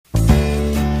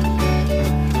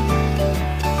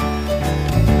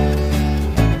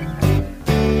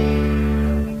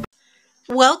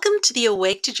Welcome to the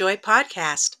Awake to Joy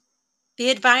podcast. The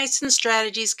advice and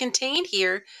strategies contained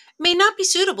here may not be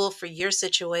suitable for your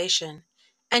situation,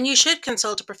 and you should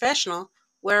consult a professional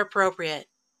where appropriate.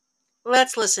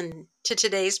 Let's listen to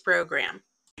today's program.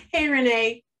 Hey,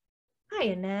 Renee. Hi,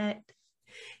 Annette.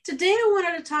 Today I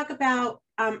wanted to talk about,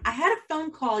 I had a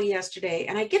phone call yesterday,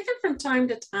 and I get them from time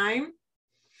to time,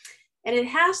 and it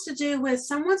has to do with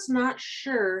someone's not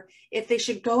sure if they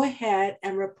should go ahead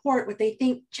and report what they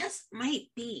think just might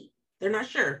be. They're not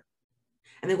sure.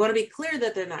 And they want to be clear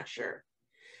that they're not sure.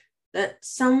 That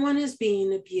someone is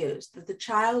being abused, that the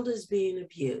child is being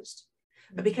abused.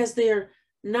 But because they're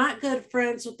not good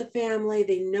friends with the family,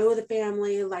 they know the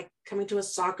family, like coming to a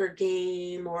soccer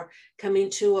game or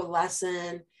coming to a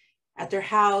lesson at their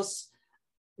house,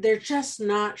 they're just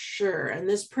not sure. And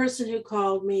this person who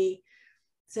called me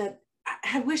said,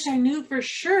 I wish I knew for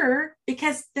sure,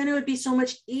 because then it would be so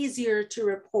much easier to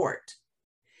report.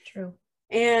 True.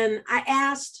 And I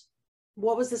asked,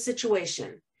 what was the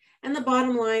situation? And the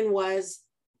bottom line was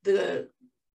it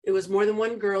was more than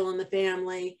one girl in the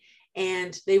family,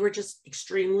 and they were just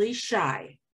extremely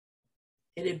shy.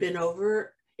 It had been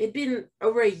over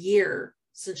a year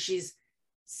since she's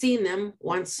seen them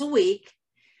once a week.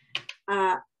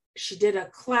 She did a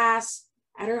class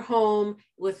at her home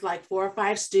with like 4 or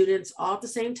 5 students all at the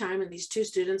same time. And these 2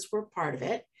 students were part of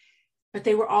it, but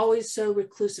they were always so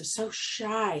reclusive, so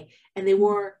shy. And they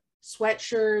wore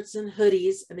sweatshirts and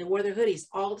hoodies, and they wore their hoodies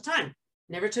all the time.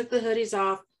 Never took the hoodies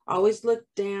off, always looked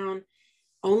down,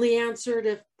 only answered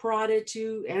if prodded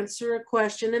to answer a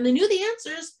question. And they knew the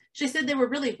answers. She said they were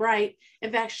really bright.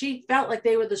 In fact, she felt like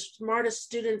they were the smartest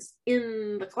students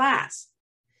in the class.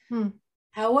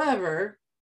 However,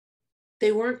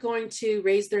 they weren't going to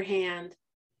raise their hand.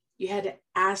 You had to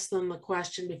ask them the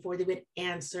question before they would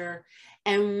answer.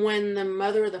 And when the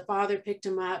mother or the father picked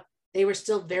them up, they were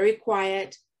still very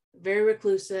quiet, very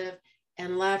reclusive,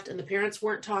 and left. And the parents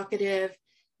weren't talkative.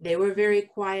 They were very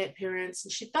quiet parents.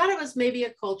 And she thought it was maybe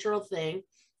a cultural thing.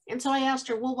 And so I asked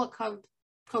her, well, what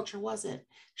culture was it?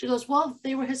 She goes, well,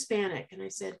 they were Hispanic. And I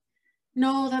said,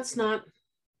 no, that's not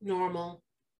normal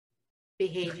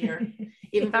behavior,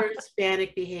 even for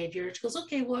Hispanic behavior. She goes,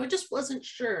 okay, well, I just wasn't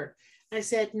sure. I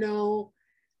said, no.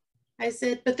 I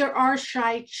said, but there are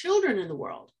shy children in the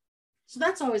world. So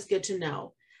that's always good to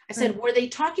know. I said, were they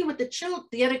talking with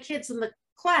the other kids in the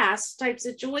class type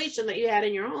situation that you had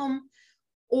in your home?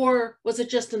 Or was it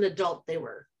just an adult they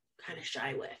were kind of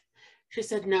shy with? She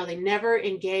said, no, they never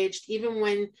engaged. Even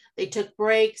when they took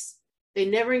breaks, they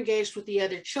never engaged with the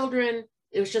other children.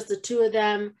 It was just the 2 of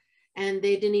them. And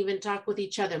they didn't even talk with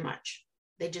each other much.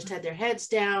 They just had their heads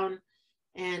down,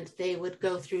 and they would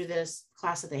go through this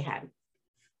class that they had.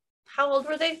 How old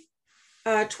were they?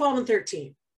 12 and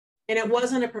 13. And it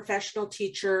wasn't a professional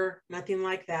teacher, nothing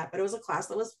like that, but it was a class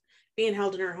that was being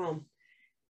held in her home.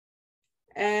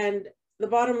 And the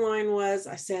bottom line was,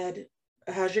 I said,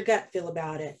 how's your gut feel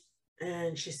about it?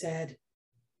 And she said,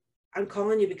 I'm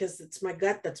calling you because it's my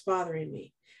gut that's bothering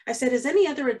me. I said, has any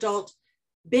other adult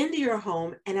been to your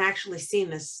home and actually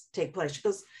seen this take place? She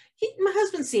goes, my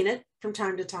husband's seen it from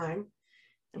time to time.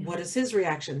 And what is his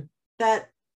reaction? That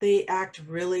they act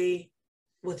really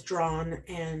withdrawn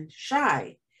and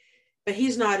shy, but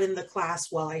he's not in the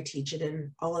class while I teach it and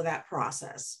all of that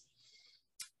process.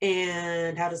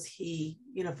 And how does he,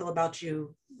 feel about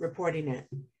you reporting it?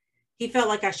 He felt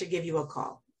like I should give you a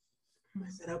call. I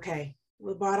said, okay,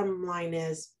 the bottom line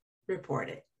is report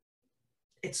it.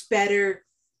 It's better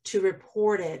to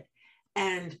report it,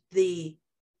 and the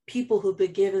people who've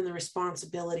been given the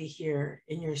responsibility here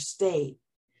in your state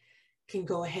can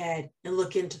go ahead and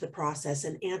look into the process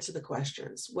and answer the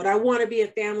questions. Would I want to be a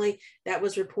family that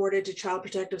was reported to Child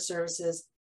Protective Services?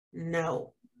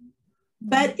 No.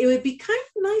 But it would be kind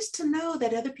of nice to know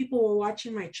that other people were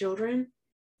watching my children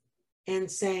and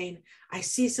saying, I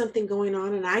see something going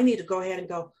on and I need to go ahead and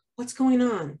go, what's going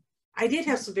on? I did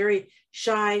have some very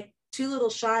shy, 2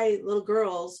 shy little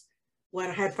girls when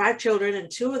I had 5 children,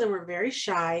 and 2 of them were very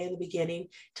shy in the beginning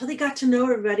until they got to know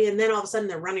everybody. And then all of a sudden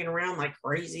they're running around like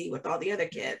crazy with all the other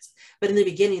kids. But in the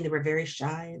beginning, they were very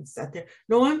shy and sat there.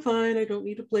 No, I'm fine. I don't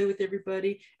need to play with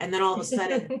everybody. And then all of a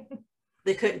sudden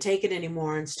they couldn't take it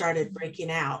anymore and started breaking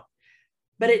out.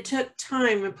 But it took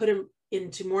time and put them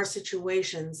into more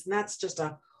situations. And that's just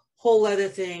a whole other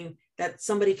thing that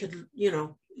somebody could,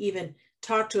 even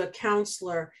talk to a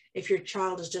counselor if your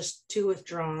child is just too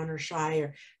withdrawn or shy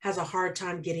or has a hard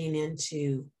time getting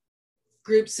into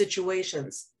group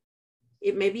situations.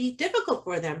 It may be difficult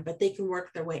for them, but they can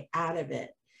work their way out of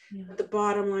it. But the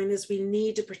bottom line is we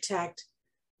need to protect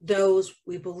those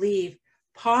we believe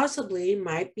possibly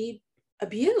might be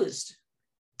abused.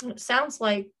 It sounds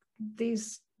like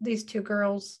these two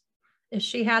girls, if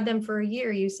she had them for a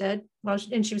year, you said, well,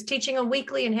 and she was teaching them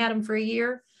weekly and had them for a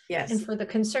year. Yes. And for the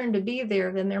concern to be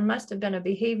there, then there must have been a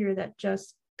behavior that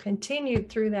just continued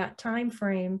through that time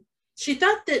frame. She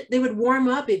thought that they would warm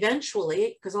up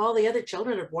eventually because all the other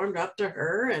children had warmed up to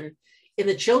her, and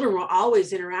the children were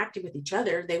always interacting with each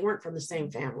other. They weren't from the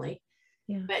same family,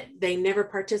 but they never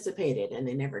participated and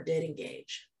they never did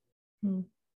engage. And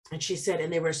she said,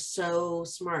 and they were so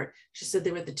smart. She said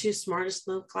they were the two smartest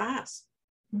in the class.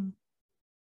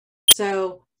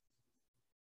 So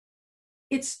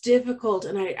it's difficult.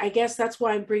 And I guess that's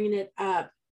why I'm bringing it up.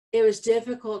 It was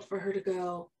difficult for her to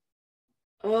go,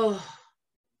 oh,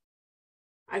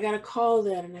 I got a call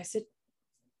then. And I said,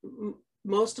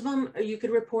 most of them you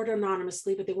could report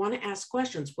anonymously, but they want to ask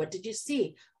questions. What did you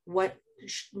see? What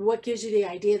gives you the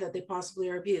idea that they possibly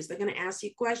are abused? They're going to ask you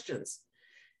questions.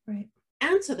 Right.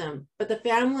 Answer them. But the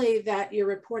family that you're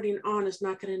reporting on is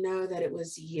not going to know that it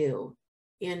was you.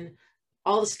 In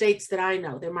all the states that I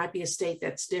know, there might be a state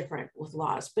that's different with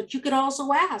laws, but you could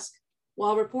also ask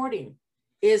while reporting,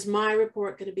 is my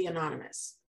report going to be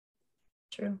anonymous?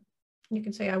 True. You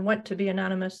can say, I want to be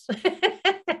anonymous.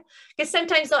 Because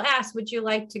sometimes they'll ask, would you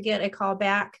like to get a call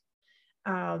back?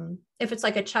 If it's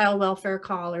like a child welfare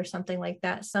call or something like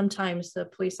that, sometimes the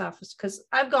police officer, because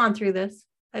I've gone through this,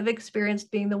 I've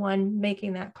experienced being the one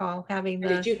making that call, having the.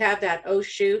 Did you have that, oh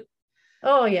shoot?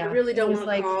 Oh yeah. I really don't want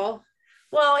to call.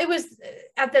 Well, it was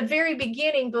at the very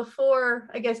beginning before,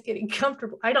 I guess, getting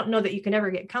comfortable. I don't know that you can ever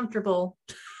get comfortable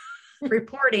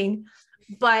reporting,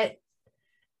 but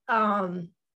I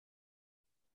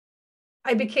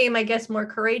became, I guess, more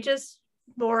courageous,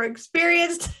 more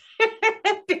experienced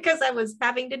because I was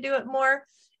having to do it more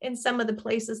in some of the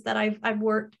places that I've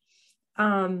worked.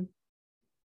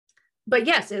 But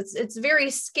yes, it's very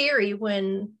scary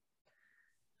when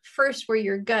first where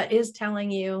your gut is telling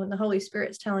you and the Holy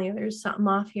Spirit's telling you there's something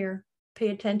off here, pay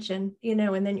attention,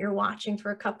 and then you're watching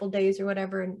for a couple days or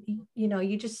whatever. And,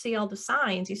 you just see all the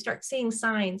signs. You start seeing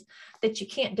signs that you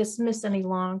can't dismiss any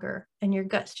longer. And your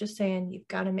gut's just saying, you've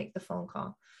got to make the phone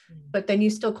call. But then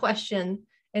you still question.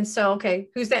 And so, okay,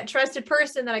 who's that trusted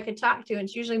person that I could talk to? And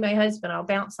it's usually my husband. I'll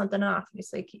bounce something off. And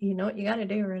he's like, you know what you got to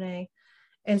do, Renee.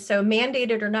 And so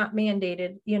mandated or not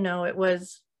mandated, it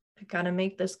was, I got to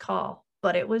make this call.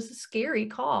 But it was a scary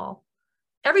call.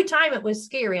 Every time it was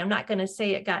scary. I'm not going to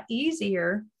say it got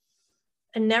easier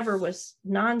and never was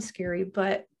non-scary,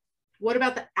 but. What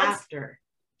about the after?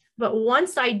 But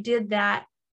once I did that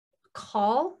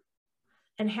call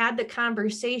and had the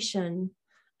conversation,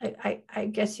 I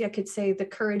guess you could say the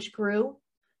courage grew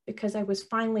because I was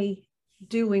finally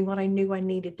doing what I knew I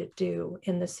needed to do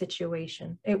in the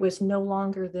situation. It was no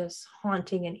longer this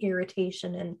haunting and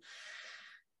irritation and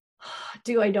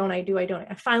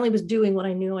I finally was doing what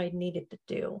I knew I needed to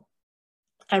do.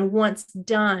 And once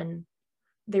done,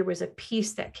 there was a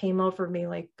peace that came over me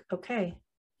like, okay,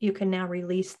 you can now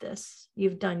release this.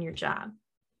 You've done your job.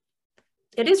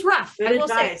 It is rough. Good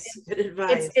advice. Good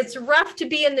advice. It's rough to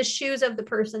be in the shoes of the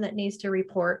person that needs to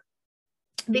report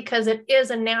because it is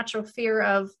a natural fear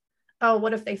of, oh,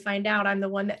 what if they find out I'm the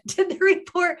one that did the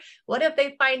report? What if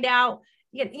they find out,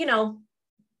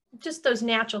 just those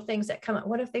natural things that come up.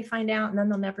 What if they find out and then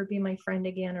they'll never be my friend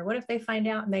again? Or what if they find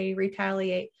out and they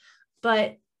retaliate?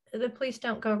 But the police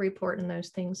don't go reporting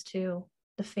those things to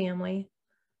the family,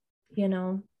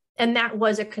 and that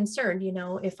was a concern,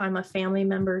 if I'm a family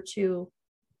member to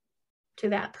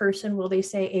that person, will they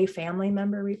say a family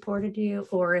member reported you?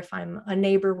 Or if I'm a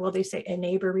neighbor, will they say a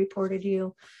neighbor reported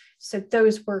you? So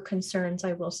those were concerns,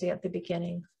 I will say, at the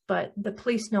beginning, but the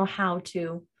police know how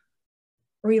to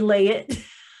relay it.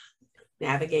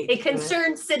 Navigate a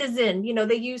concerned citizen,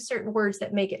 they use certain words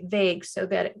that make it vague so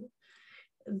that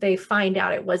they find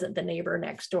out it wasn't the neighbor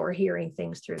next door hearing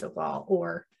things through the wall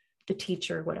or the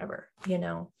teacher, whatever,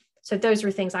 so those were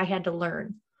things I had to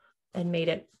learn and made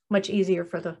it much easier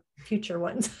for the future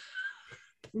ones.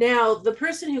 Now, the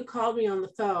person who called me on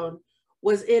the phone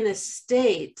was in a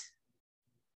state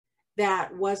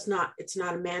that it's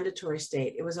not a mandatory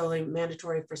state. It was only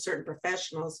mandatory for certain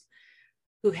professionals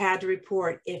who had to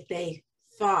report if they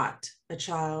thought a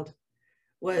child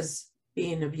was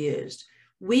being abused.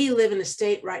 We live in a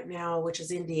state right now, which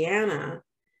is Indiana,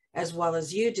 as well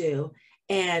as you do.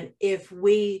 And if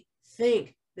we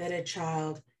think that a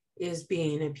child is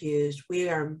being abused,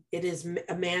 it is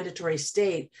a mandatory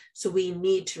state. So we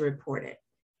need to report it.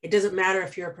 It doesn't matter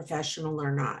if you're a professional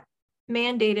or not.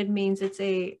 Mandated means it's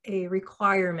a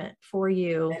requirement for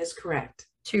you. That is correct.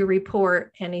 To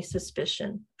report any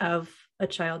suspicion of a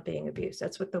child being abused.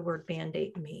 That's what the word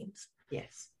mandate means.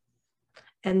 Yes.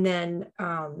 And then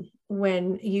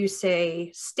when you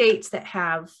say states that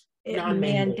have it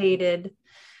mandated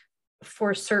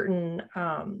for certain,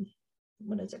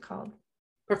 what is it called?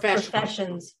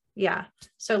 Professions. Yeah.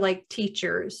 So like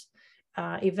teachers,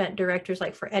 event directors,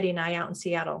 like for Eddie and I out in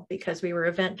Seattle, because we were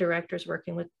event directors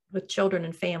working with children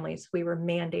and families, we were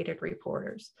mandated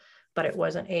reporters, but it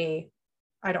wasn't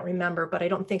I don't remember, but I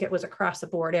don't think it was across the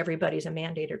board. Everybody's a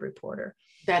mandated reporter.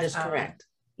 That is correct.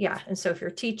 Yeah. And so if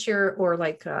you're a teacher or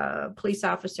like a police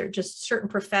officer, just certain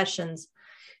professions,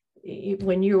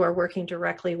 when you are working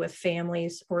directly with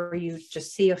families, or you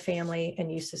just see a family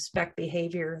and you suspect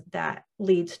behavior that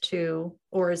leads to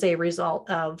or is a result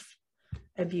of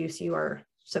abuse, you are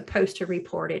supposed to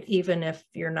report it, even if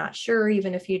you're not sure,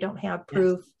 even if you don't have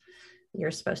proof. Yes.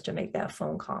 You're supposed to make that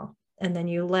phone call, and then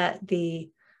you let the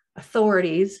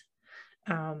authorities,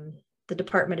 the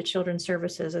Department of Children's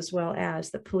Services, as well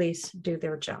as the police, do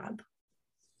their job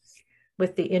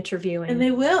with the interviewing. And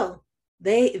they will.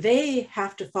 They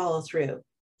have to follow through.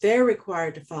 They're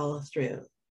required to follow through.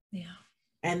 Yeah.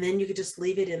 And then you could just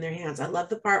leave it in their hands. I love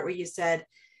the part where you said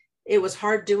it was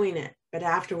hard doing it, but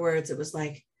afterwards it was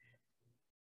like,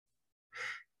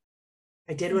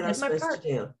 I did what I was supposed to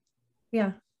do.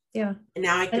 Yeah. Yeah. And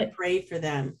now I can pray for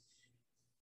them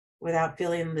without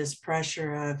feeling this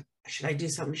pressure of, should I do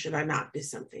something? Should I not do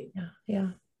something? Yeah. Yeah.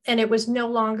 And it was no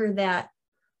longer that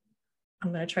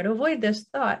I'm going to try to avoid this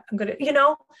thought. I'm going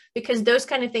to, because those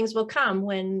kind of things will come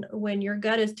when your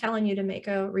gut is telling you to make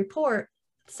a report.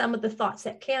 Some of the thoughts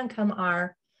that can come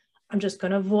are, I'm just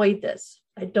going to avoid this.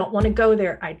 I don't want to go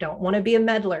there. I don't want to be a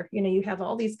meddler. You have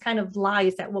all these kind of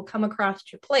lies that will come across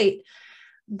your plate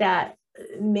that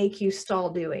make you stall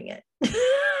doing it.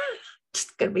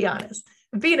 Just going to be honest,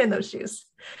 being in those shoes.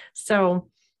 So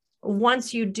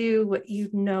once you do what you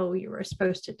were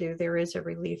supposed to do, there is a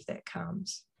relief that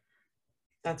comes.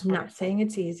 That's wonderful. Not saying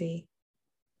it's easy,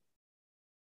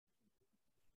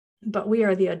 but we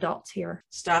are the adults here.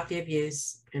 Stop the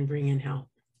abuse and bring in help.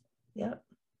 Yep.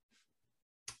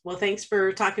 Well, thanks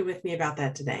for talking with me about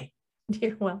that today.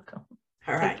 You're welcome.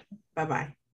 All right.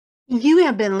 Bye-bye. You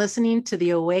have been listening to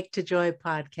the Awake to Joy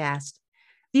podcast.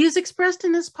 Views expressed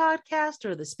in this podcast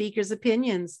are the speaker's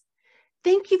opinions.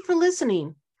 Thank you for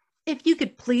listening. If you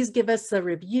could please give us a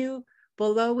review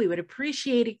below, we would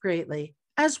appreciate it greatly,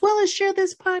 as well as share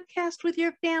this podcast with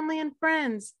your family and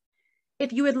friends.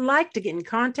 If you would like to get in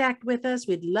contact with us,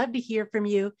 we'd love to hear from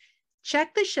you.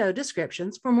 Check the show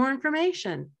descriptions for more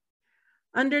information.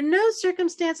 Under no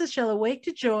circumstances shall Awake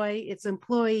to Joy, its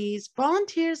employees,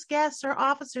 volunteers, guests, or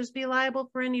officers be liable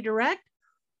for any direct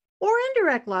or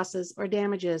indirect losses or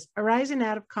damages arising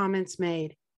out of comments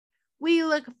made. We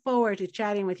look forward to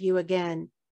chatting with you again.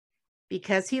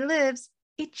 Because He lives,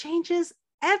 it changes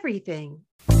everything.